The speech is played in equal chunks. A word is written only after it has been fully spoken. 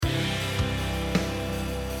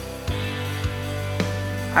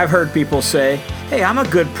I've heard people say, hey, I'm a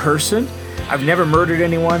good person. I've never murdered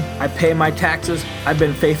anyone. I pay my taxes. I've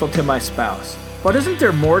been faithful to my spouse. But isn't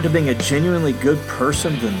there more to being a genuinely good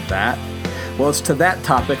person than that? Well, it's to that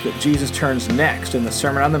topic that Jesus turns next in the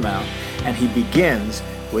Sermon on the Mount, and he begins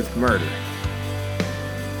with murder.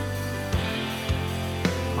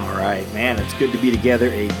 All right, man, it's good to be together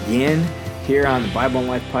again here on the Bible and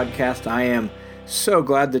Life podcast. I am so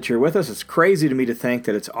glad that you're with us. It's crazy to me to think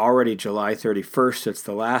that it's already July 31st. It's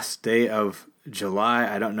the last day of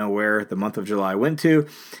July. I don't know where the month of July went to,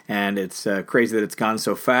 and it's crazy that it's gone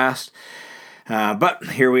so fast. But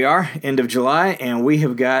here we are, end of July, and we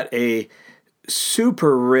have got a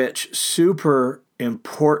super rich, super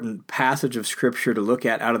important passage of Scripture to look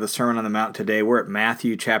at out of the Sermon on the Mount today. We're at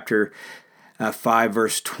Matthew chapter 5,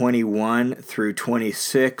 verse 21 through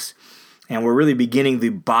 26. And we're really beginning the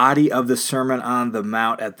body of the Sermon on the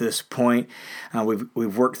Mount at this point.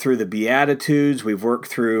 We've worked through the Beatitudes. We've worked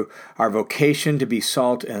through our vocation to be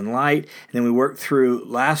salt and light. And then we worked through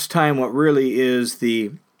last time what really is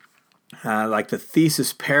the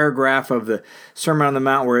thesis paragraph of the Sermon on the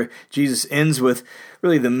Mount, where Jesus ends with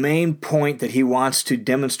really the main point that he wants to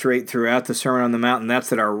demonstrate throughout the Sermon on the Mount, and that's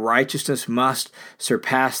that our righteousness must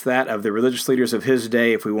surpass that of the religious leaders of his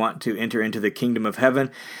day if we want to enter into the kingdom of heaven.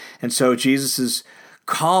 And so Jesus'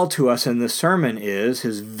 call to us in the sermon is,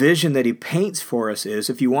 his vision that he paints for us is,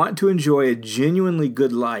 if you want to enjoy a genuinely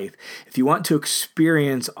good life, if you want to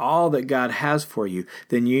experience all that God has for you,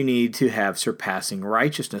 then you need to have surpassing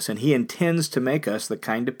righteousness. And he intends to make us the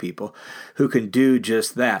kind of people who can do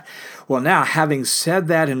just that. Well, now, having said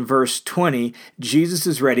that in verse 20, Jesus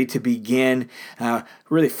is ready to begin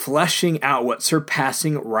really fleshing out what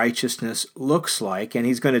surpassing righteousness looks like. And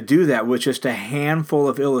he's going to do that with just a handful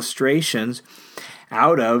of illustrations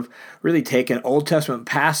out of really take an Old Testament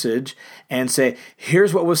passage and say,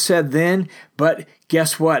 here's what was said then, but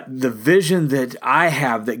guess what? The vision that I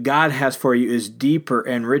have, that God has for you, is deeper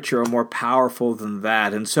and richer and more powerful than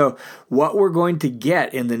that. And so what we're going to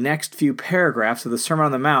get in the next few paragraphs of the Sermon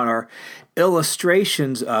on the Mount are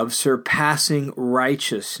illustrations of surpassing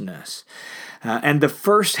righteousness. And the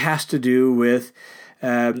first has to do with,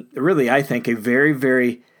 really, I think, a very,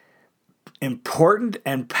 very important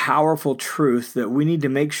and powerful truth that we need to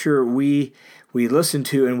make sure we listen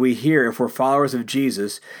to and we hear if we're followers of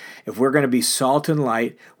Jesus. If we're going to be salt and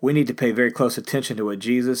light, we need to pay very close attention to what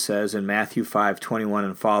Jesus says in Matthew 5:21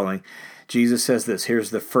 and following. Jesus says this. Here's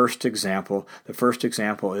the first example. The first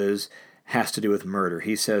example has to do with murder.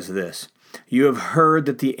 He says this: "You have heard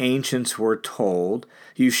that the ancients were told,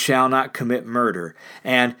 'You shall not commit murder,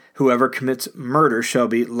 and whoever commits murder shall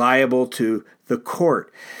be liable to the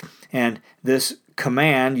court.'" And this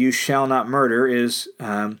command, "you shall not murder," is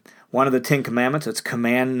one of the 10 Commandments. It's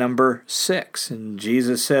command number 6. And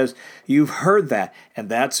Jesus says, you've heard that, and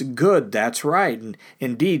that's good, that's right. And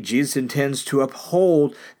indeed, Jesus intends to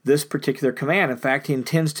uphold this particular command. In fact, he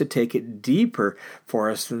intends to take it deeper for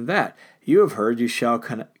us than that. You have heard, you shall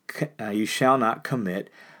not commit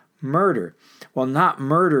murder. Well, not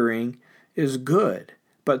murdering is good,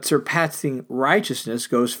 but surpassing righteousness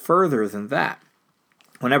goes further than that.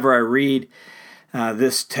 Whenever I read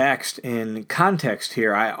this text in context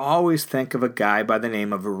here, I always think of a guy by the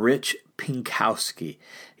name of Rich Pinkowski.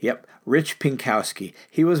 Yep, Rich Pinkowski.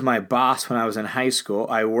 He was my boss when I was in high school.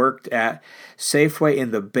 I worked at Safeway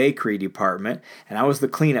in the bakery department, and I was the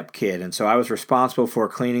cleanup kid. And so I was responsible for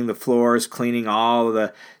cleaning the floors, cleaning all of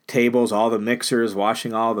the tables, all the mixers,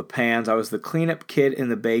 washing all the pans. I was the cleanup kid in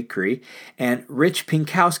the bakery, and Rich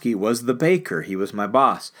Pinkowski was the baker. He was my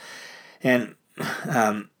boss. And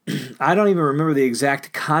I don't even remember the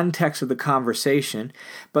exact context of the conversation,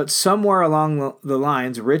 but somewhere along the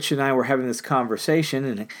lines, Rich and I were having this conversation,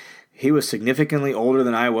 and he was significantly older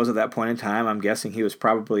than I was at that point in time. I'm guessing he was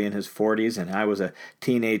probably in his 40s, and I was a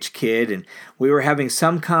teenage kid, and we were having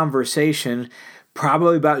some conversation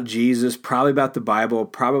probably about Jesus, probably about the Bible,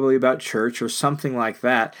 probably about church, or something like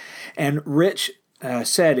that. And Rich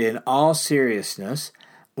said in all seriousness,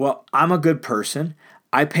 well, I'm a good person,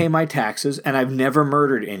 I pay my taxes, and I've never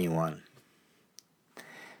murdered anyone.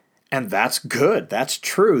 And that's good. That's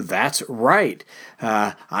true. That's right.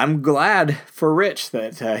 I'm glad for Rich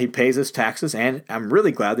that he pays his taxes, and I'm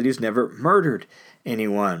really glad that he's never murdered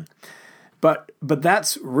anyone. But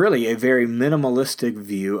that's really a very minimalistic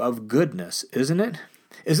view of goodness, isn't it?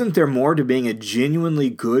 Isn't there more to being a genuinely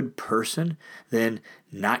good person than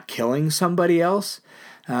not killing somebody else?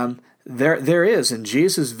 There is, and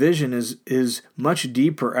Jesus' vision is much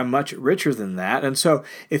deeper and much richer than that. And so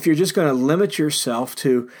if you're just going to limit yourself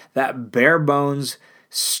to that bare bones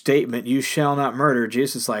statement, you shall not murder,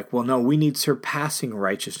 Jesus is like, well, no, we need surpassing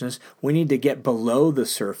righteousness. We need to get below the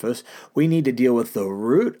surface. We need to deal with the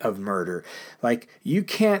root of murder. Like, you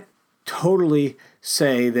can't totally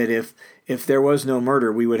say that if there was no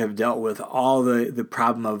murder, we would have dealt with all the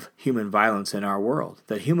problem of human violence in our world.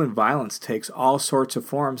 That human violence takes all sorts of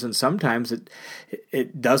forms, and sometimes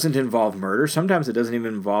it doesn't involve murder. Sometimes it doesn't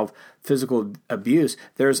even involve physical abuse.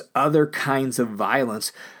 There's other kinds of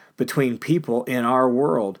violence between people in our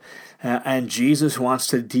world. And Jesus wants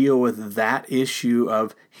to deal with that issue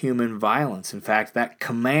of human violence. In fact, that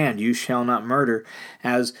command, you shall not murder,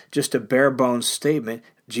 as just a bare bones statement,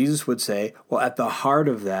 Jesus would say, well, at the heart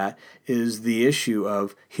of that is the issue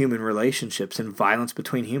of human relationships and violence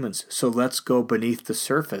between humans. So let's go beneath the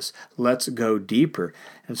surface. Let's go deeper.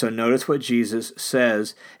 And so notice what Jesus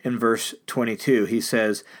says in verse 22. He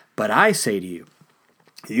says, but I say to you,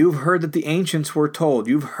 you've heard that the ancients were told.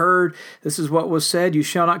 You've heard this is what was said, you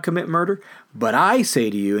shall not commit murder. But I say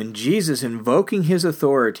to you, and Jesus, invoking his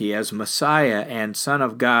authority as Messiah and Son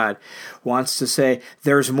of God, wants to say,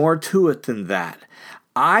 there's more to it than that.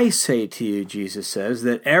 I say to you, Jesus says,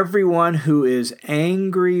 that everyone who is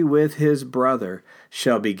angry with his brother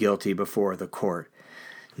shall be guilty before the court.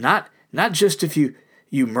 Not just if you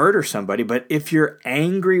murder somebody, but if you're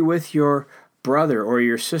angry with your brother or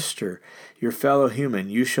your sister, your fellow human,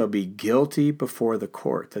 you shall be guilty before the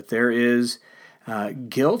court. That there is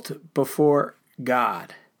guilt before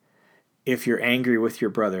God if you're angry with your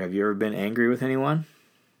brother. Have you ever been angry with anyone?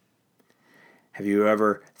 Have you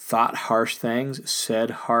ever thought harsh things, said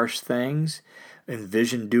harsh things,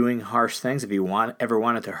 envisioned doing harsh things? Have you ever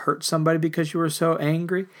wanted to hurt somebody because you were so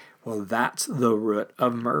angry? Well, that's the root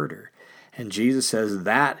of murder. And Jesus says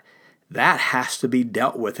that has to be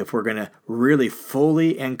dealt with if we're going to really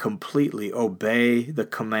fully and completely obey the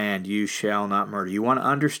command, you shall not murder. You want to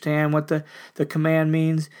understand what the command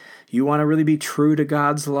means? You want to really be true to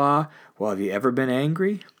God's law? Well, have you ever been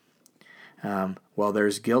angry? Well,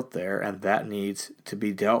 there's guilt there, and that needs to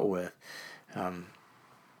be dealt with.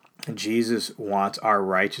 Jesus wants our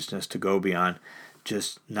righteousness to go beyond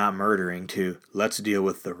just not murdering to let's deal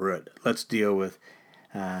with the root. Let's deal with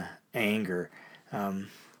anger.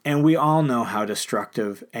 And we all know how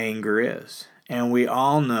destructive anger is. And we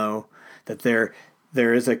all know that there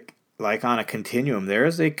is like on a continuum, there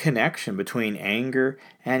is a connection between anger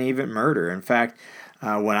and even murder. In fact,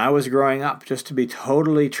 when I was growing up, just to be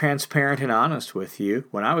totally transparent and honest with you,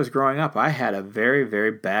 when I was growing up, I had a very, very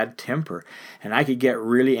bad temper, and I could get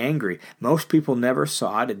really angry. Most people never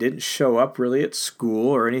saw it. It didn't show up really at school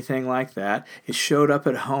or anything like that. It showed up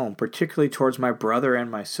at home, particularly towards my brother and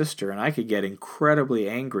my sister, and I could get incredibly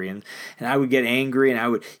angry, and I would get angry, and I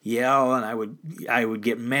would yell, and I would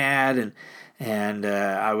get mad, and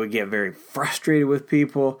I would get very frustrated with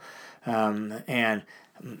people, and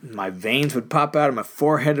my veins would pop out of my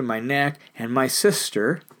forehead and my neck. And my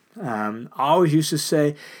sister always used to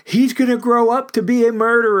say, he's going to grow up to be a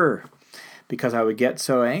murderer, because I would get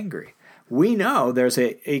so angry. We know there's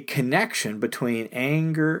a connection between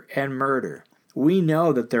anger and murder. We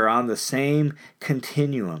know that they're on the same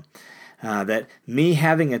continuum. That me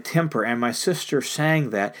having a temper and my sister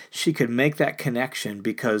saying that, she could make that connection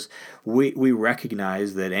because we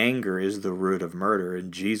recognize that anger is the root of murder,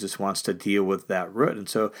 and Jesus wants to deal with that root. And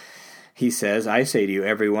so he says, I say to you,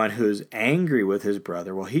 everyone who's angry with his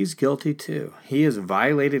brother, well, he's guilty too. He has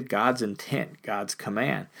violated God's intent, God's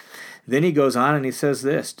command. Then he goes on and he says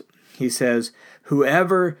this. He says,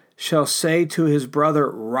 whoever shall say to his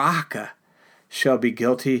brother, Raka, shall be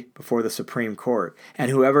guilty before the Supreme Court. And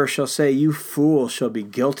whoever shall say, you fool, shall be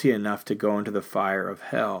guilty enough to go into the fire of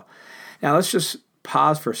hell. Now let's just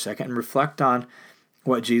pause for a second and reflect on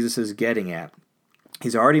what Jesus is getting at.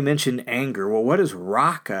 He's already mentioned anger. Well, what is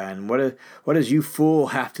Raka, and what does you fool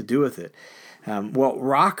have to do with it? Well,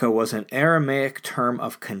 Raka was an Aramaic term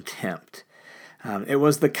of contempt. It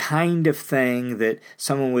was the kind of thing that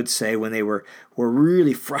someone would say when they were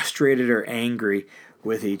really frustrated or angry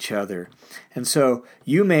with each other. And so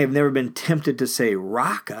you may have never been tempted to say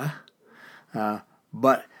Raka,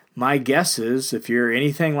 but my guess is if you're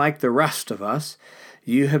anything like the rest of us,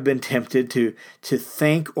 you have been tempted to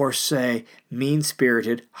think or say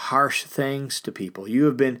mean-spirited, harsh things to people.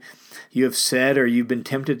 You have said or you've been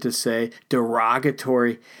tempted to say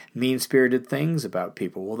derogatory, mean-spirited things about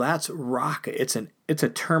people. Well, that's Raka. It's a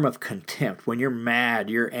term of contempt. When you're mad,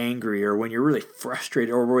 you're angry, or when you're really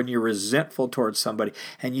frustrated, or when you're resentful towards somebody,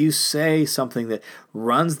 and you say something that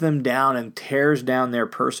runs them down and tears down their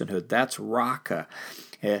personhood, that's Raka.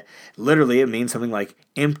 Literally, it means something like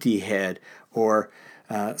empty head, or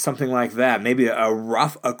something like that. Maybe a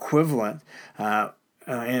rough equivalent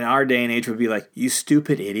in our day and age would be like, you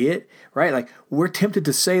stupid idiot, right? Like, we're tempted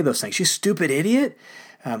to say those things. You stupid idiot.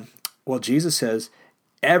 Well, Jesus says,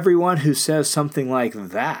 everyone who says something like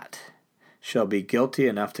that shall be guilty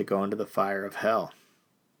enough to go into the fire of hell.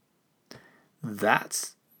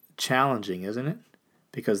 That's challenging, isn't it?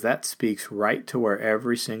 Because that speaks right to where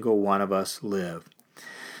every single one of us live.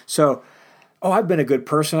 So, I've been a good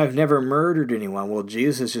person. I've never murdered anyone. Well,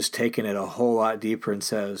 Jesus has just taken it a whole lot deeper and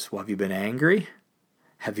says, well, have you been angry?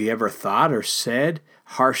 Have you ever thought or said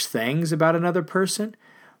harsh things about another person?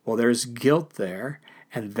 Well, there's guilt there,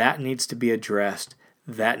 and that needs to be addressed.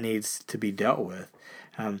 That needs to be dealt with.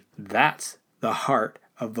 That's the heart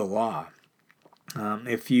of the law.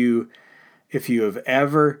 If you have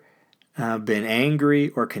ever been angry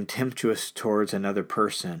or contemptuous towards another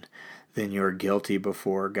person, then you're guilty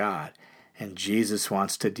before God. And Jesus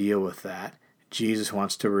wants to deal with that. Jesus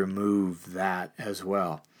wants to remove that as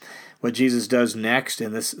well. What Jesus does next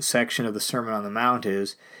in this section of the Sermon on the Mount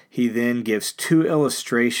is he then gives two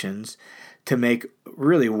illustrations to make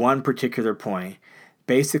really one particular point.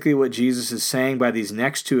 Basically, what Jesus is saying by these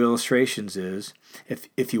next two illustrations is,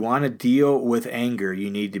 if you want to deal with anger, you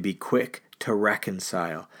need to be quick to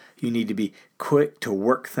reconcile. You need to be quick to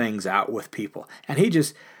work things out with people. And he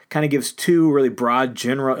just kind of gives two really broad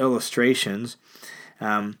general illustrations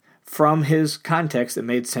from his context that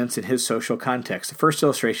made sense in his social context. The first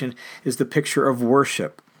illustration is the picture of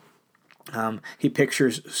worship. He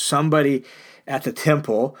pictures somebody at the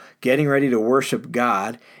temple getting ready to worship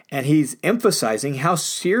God, and he's emphasizing how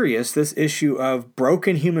serious this issue of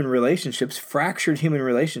broken human relationships, fractured human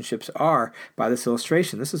relationships are by this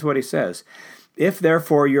illustration. This is what he says. If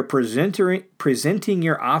therefore you're presenting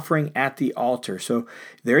your offering at the altar, so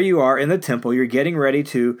there you are in the temple, you're getting ready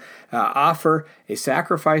to offer a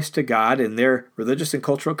sacrifice to God. In their religious and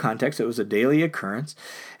cultural context, it was a daily occurrence.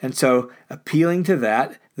 And so appealing to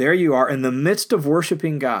that, there you are in the midst of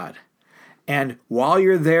worshiping God. And while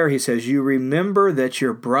you're there, he says, you remember that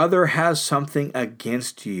your brother has something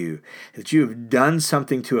against you, that you have done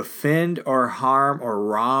something to offend or harm or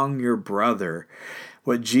wrong your brother.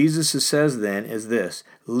 What Jesus says then is this: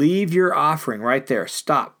 leave your offering right there.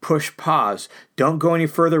 Stop, push, pause. Don't go any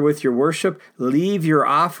further with your worship. Leave your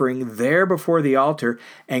offering there before the altar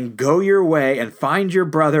and go your way and find your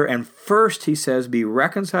brother. And first, he says, be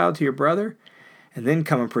reconciled to your brother and then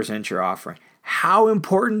come and present your offering. How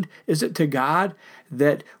important is it to God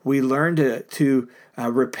that we learn to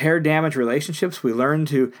repair damaged relationships? We learn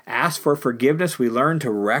to ask for forgiveness. We learn to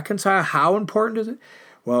reconcile. How important is it?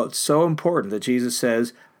 Well, it's so important that Jesus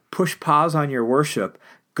says, push pause on your worship,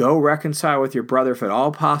 go reconcile with your brother if at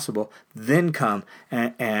all possible, then come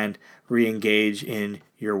and re-engage in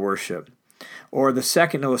your worship. Or the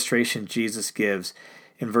second illustration Jesus gives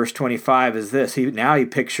in verse 25 is this. He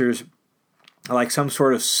pictures like some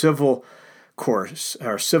sort of civil course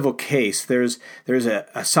or civil case. There's a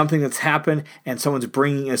something that's happened and someone's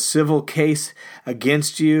bringing a civil case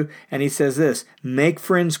against you, and he says this: make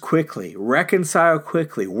friends quickly, reconcile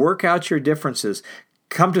quickly, work out your differences,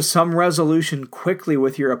 come to some resolution quickly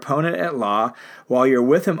with your opponent at law while you're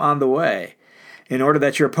with him on the way, in order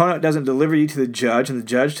that your opponent doesn't deliver you to the judge and the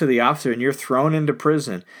judge to the officer and you're thrown into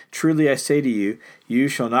prison. Truly I say to you, you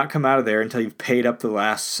shall not come out of there until you've paid up the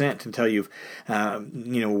last cent, until you've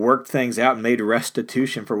worked things out and made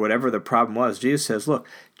restitution for whatever the problem was. Jesus says, look,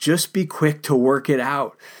 just be quick to work it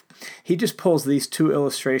out. He just pulls these two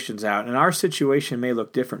illustrations out, and our situation may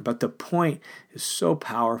look different, but the point is so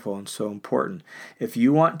powerful and so important. If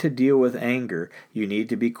you want to deal with anger, you need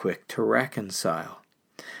to be quick to reconcile.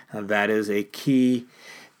 That is a key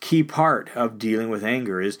part of dealing with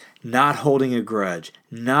anger, is not holding a grudge,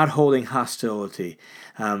 not holding hostility,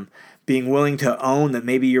 being willing to own that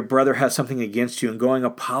maybe your brother has something against you and going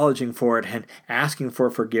apologizing for it and asking for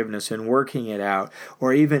forgiveness and working it out.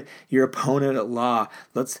 Or even your opponent at law,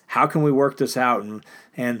 how can we work this out?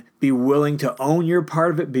 And be willing to own your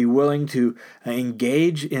part of it, be willing to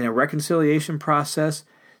engage in a reconciliation process.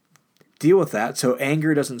 Deal with that so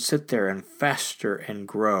anger doesn't sit there and fester and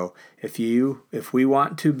grow. If we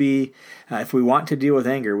want to deal with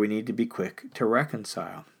anger, we need to be quick to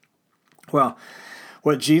reconcile. Well,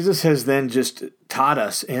 what Jesus has then just taught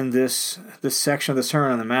us in this section of the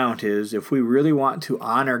Sermon on the Mount is, if we really want to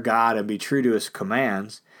honor God and be true to his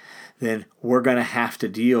commands, then we're going to have to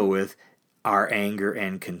deal with our anger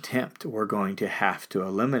and contempt. We're going to have to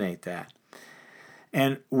eliminate that.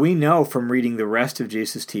 And we know from reading the rest of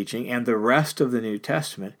Jesus' teaching and the rest of the New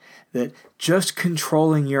Testament that just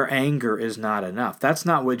controlling your anger is not enough. That's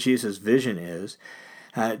not what Jesus' vision is.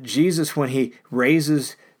 Jesus, when he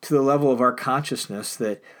raises to the level of our consciousness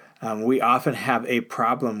that we often have a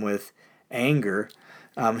problem with anger,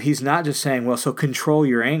 He's not just saying, well, so control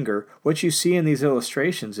your anger. What you see in these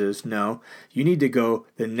illustrations is, no, you need to go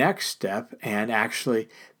the next step and actually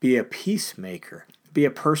be a peacemaker, be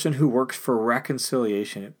a person who works for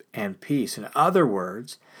reconciliation and peace. In other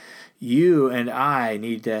words, you and I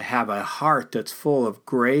need to have a heart that's full of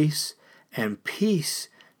grace and peace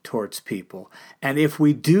towards people. And if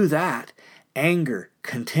we do that, anger,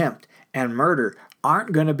 contempt, and murder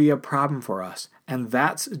aren't going to be a problem for us. And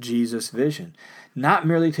that's Jesus' vision. Not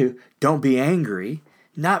merely to don't be angry,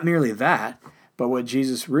 not merely that, but what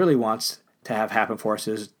Jesus really wants to have happen for us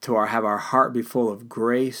is to have our heart be full of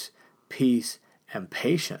grace, peace, and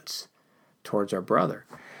patience towards our brother.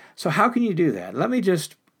 So how can you do that? Let me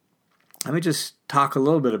just talk a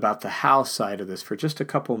little bit about the how side of this for just a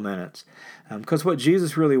couple minutes. Because what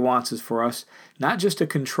Jesus really wants is for us not just to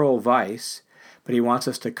control vice, but he wants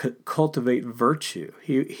us to cultivate virtue.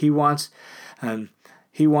 He wants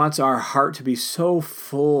our heart to be so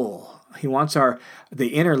full. He wants the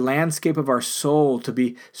inner landscape of our soul to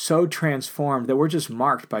be so transformed that we're just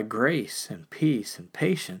marked by grace and peace and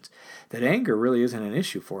patience, that anger really isn't an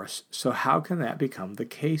issue for us. So how can that become the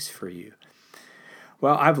case for you?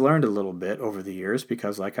 Well, I've learned a little bit over the years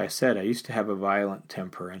because, like I said, I used to have a violent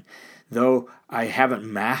temper. And though I haven't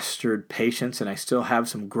mastered patience and I still have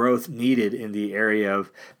some growth needed in the area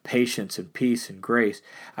of patience and peace and grace,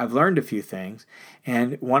 I've learned a few things.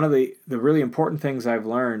 And one of the really important things I've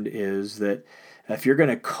learned is that if you're going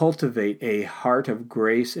to cultivate a heart of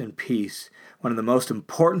grace and peace, one of the most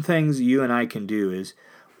important things you and I can do is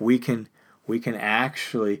we can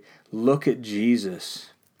actually look at Jesus,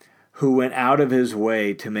 who went out of his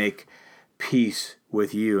way to make peace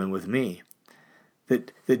with you and with me.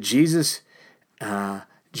 That Jesus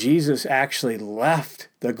actually left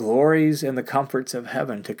the glories and the comforts of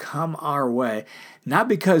heaven to come our way, not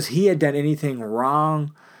because he had done anything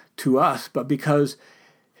wrong to us, but because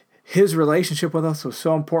his relationship with us was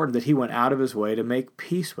so important that he went out of his way to make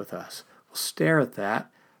peace with us. Well, stare at that,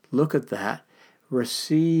 look at that,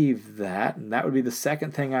 receive that, and that would be the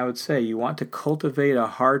second thing I would say. You want to cultivate a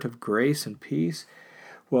heart of grace and peace?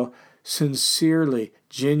 Well, sincerely,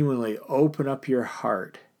 genuinely open up your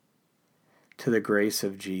heart to the grace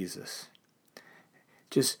of Jesus.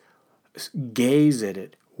 Just gaze at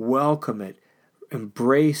it, welcome it,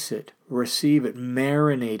 embrace it, receive it,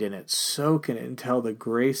 marinate in it, soak in it until the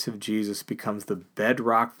grace of Jesus becomes the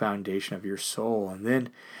bedrock foundation of your soul. And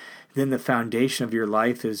then the foundation of your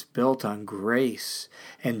life is built on grace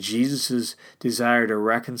and Jesus' desire to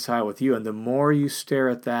reconcile with you. And the more you stare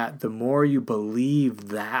at that, the more you believe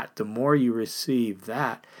that, the more you receive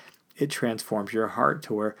that, it transforms your heart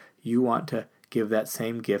to where you want to give that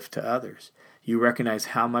same gift to others. You recognize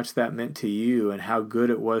how much that meant to you and how good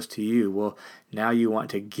it was to you. Well, now you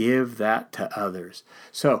want to give that to others.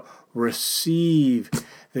 So receive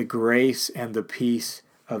the grace and the peace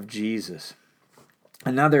of Jesus.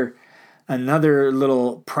 Another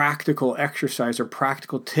little practical exercise or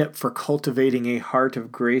practical tip for cultivating a heart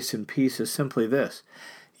of grace and peace is simply this: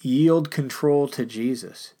 yield control to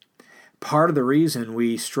Jesus. Part of the reason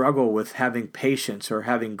we struggle with having patience or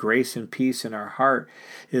having grace and peace in our heart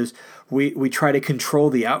is we try to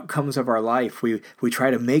control the outcomes of our life. We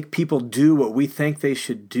try to make people do what we think they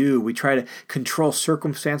should do. We try to control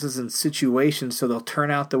circumstances and situations so they'll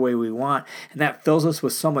turn out the way we want. And that fills us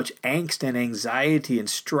with so much angst and anxiety and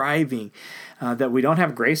striving that we don't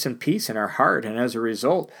have grace and peace in our heart. And as a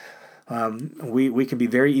result, we can be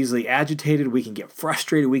very easily agitated, we can get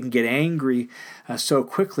frustrated, we can get angry so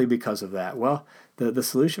quickly because of that. Well, the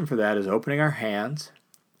solution for that is opening our hands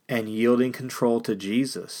and yielding control to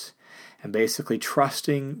Jesus and basically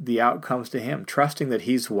trusting the outcomes to him, trusting that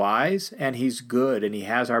he's wise and he's good and he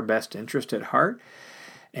has our best interest at heart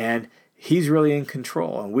and he's really in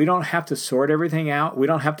control. And we don't have to sort everything out. We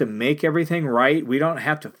don't have to make everything right. We don't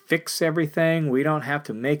have to fix everything. We don't have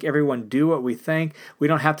to make everyone do what we think. We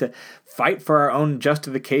don't have to fight for our own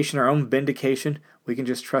justification, our own vindication. We can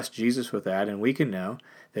just trust Jesus with that, and we can know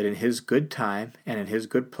that in his good time and in his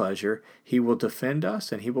good pleasure, he will defend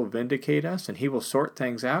us and he will vindicate us and he will sort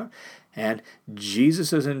things out, and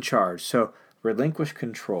Jesus is in charge. So relinquish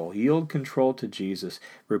control, yield control to Jesus,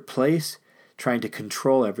 replace trying to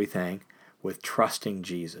control everything with trusting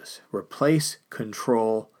Jesus. Replace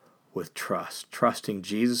control with trust. Trusting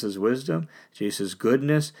Jesus' wisdom, Jesus'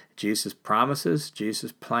 goodness, Jesus' promises,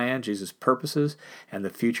 Jesus' plan, Jesus' purposes, and the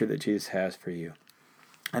future that Jesus has for you.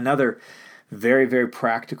 Another very, very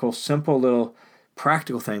practical, simple little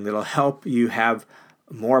practical thing that'll help you have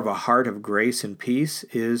more of a heart of grace and peace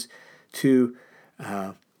is to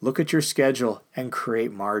look at your schedule and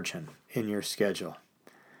create margin in your schedule.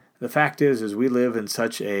 The fact is we live in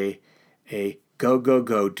such a go, go,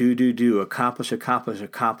 go, do, accomplish, accomplish,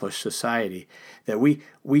 accomplish society, that we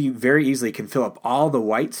very easily can fill up all the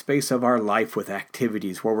white space of our life with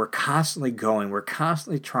activities where we're constantly going, we're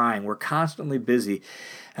constantly trying, we're constantly busy.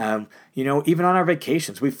 Even on our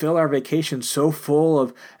vacations, we fill our vacations so full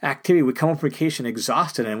of activity. We come up from vacation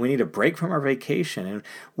exhausted and we need a break from our vacation.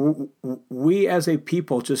 And we as a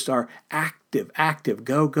people just are active,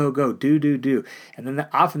 go, go, go, do. And then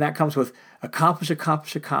often that comes with accomplish.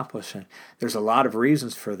 And there's a lot of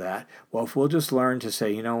reasons for that. Well, if we'll just learn to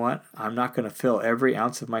say, you know what, I'm not going to fill every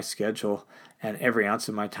ounce of my schedule and every ounce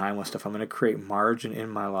of my time with stuff. I'm going to create margin in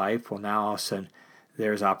my life. Well, now all of a sudden,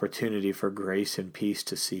 there's opportunity for grace and peace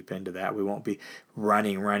to seep into that. We won't be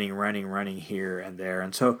running here and there.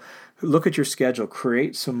 And so look at your schedule,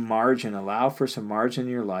 create some margin, allow for some margin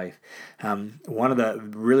in your life. One of the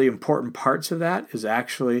really important parts of that is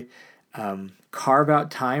actually carve out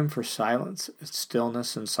time for silence,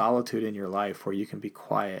 stillness, and solitude in your life where you can be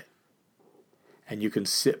quiet and you can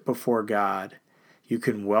sit before God. You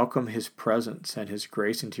can welcome His presence and His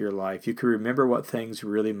grace into your life. You can remember what things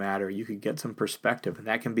really matter. You can get some perspective. And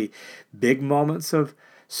that can be big moments of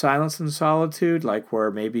silence and solitude, like where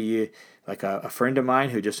maybe like a friend of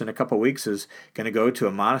mine who just in a couple of weeks is going to go to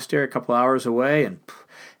a monastery a couple hours away,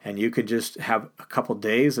 and you could just have a couple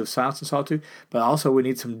days of silence and solitude. But also we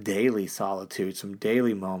need some daily solitude, some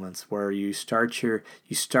daily moments where you start your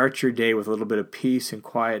day with a little bit of peace and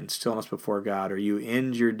quiet and stillness before God, or you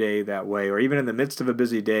end your day that way, or even in the midst of a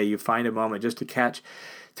busy day, you find a moment just to catch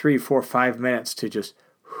 3, 4, 5 minutes to just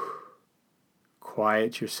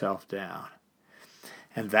quiet yourself down.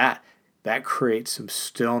 And that creates some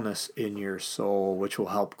stillness in your soul, which will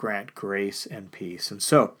help grant grace and peace. And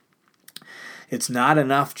so it's not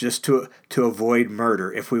enough just to avoid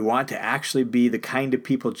murder. If we want to actually be the kind of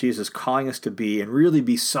people Jesus is calling us to be and really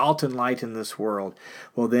be salt and light in this world,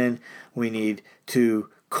 well, then we need to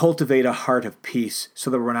cultivate a heart of peace so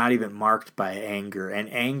that we're not even marked by anger.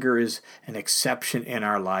 And anger is an exception in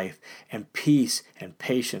our life. And peace and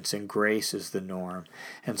patience and grace is the norm.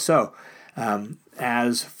 And so,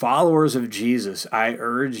 as followers of Jesus, I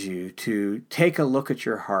urge you to take a look at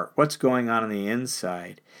your heart, what's going on the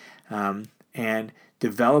inside, and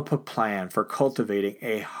develop a plan for cultivating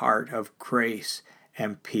a heart of grace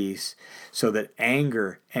and peace so that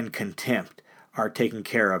anger and contempt are taken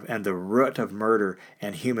care of, and the root of murder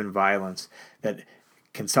and human violence that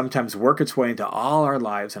can sometimes work its way into all our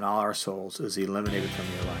lives and all our souls is eliminated from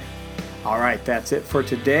your life. All right, that's it for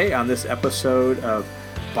today on this episode of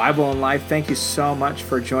Bible and Life. Thank you so much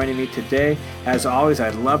for joining me today. As always,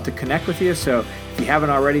 I'd love to connect with you. So if you haven't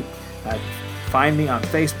already, find me on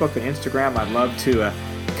Facebook and Instagram. I'd love to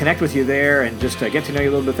connect with you there and just get to know you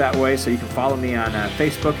a little bit that way. So you can follow me on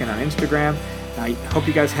Facebook and on Instagram. I hope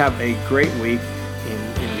you guys have a great week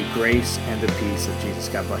in the grace and the peace of Jesus.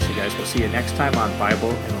 God bless you guys. We'll see you next time on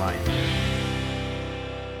Bible and Life.